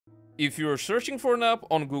If you're searching for an app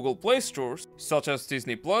on Google Play stores, such as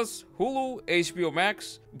Disney Plus, Hulu, HBO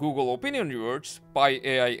Max, Google Opinion Rewards, Pi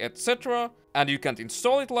AI, etc., and you can't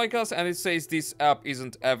install it like us and it says this app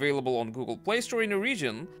isn't available on Google Play Store in a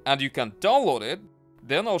region and you can't download it,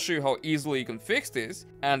 then I'll show you how easily you can fix this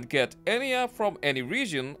and get any app from any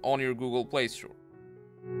region on your Google Play Store.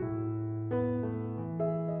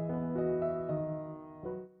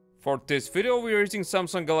 For this video we are using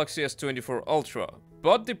Samsung Galaxy S24 Ultra,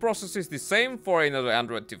 but the process is the same for another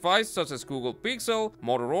Android device such as Google Pixel,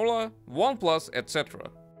 Motorola, OnePlus, etc.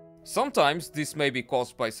 Sometimes this may be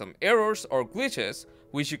caused by some errors or glitches,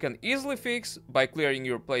 which you can easily fix by clearing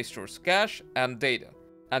your Play Store's cache and data.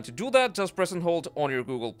 And to do that, just press and hold on your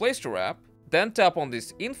Google Play Store app, then tap on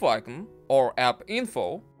this info icon or app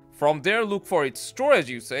info. From there look for its storage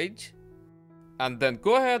usage, and then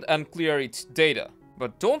go ahead and clear its data.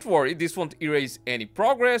 But don't worry, this won't erase any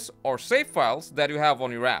progress or save files that you have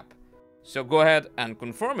on your app. So go ahead and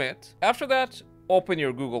confirm it. After that, open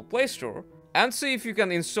your Google Play Store and see if you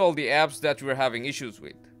can install the apps that you are having issues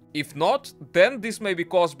with. If not, then this may be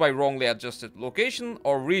caused by wrongly adjusted location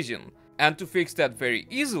or region. And to fix that very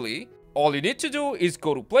easily, all you need to do is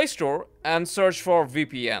go to Play Store and search for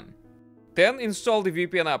VPN. Then install the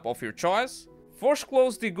VPN app of your choice. First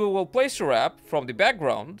close the Google Play Store app from the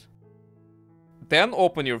background. Then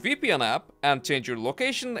open your VPN app and change your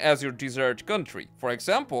location as your desired country. For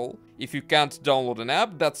example, if you can't download an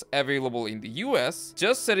app that's available in the US,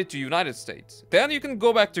 just set it to United States. Then you can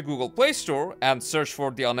go back to Google Play Store and search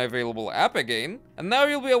for the unavailable app again, and now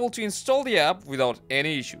you'll be able to install the app without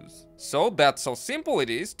any issues. So that's how simple it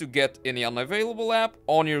is to get any unavailable app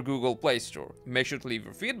on your Google Play Store. Make sure to leave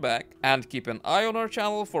your feedback and keep an eye on our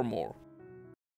channel for more.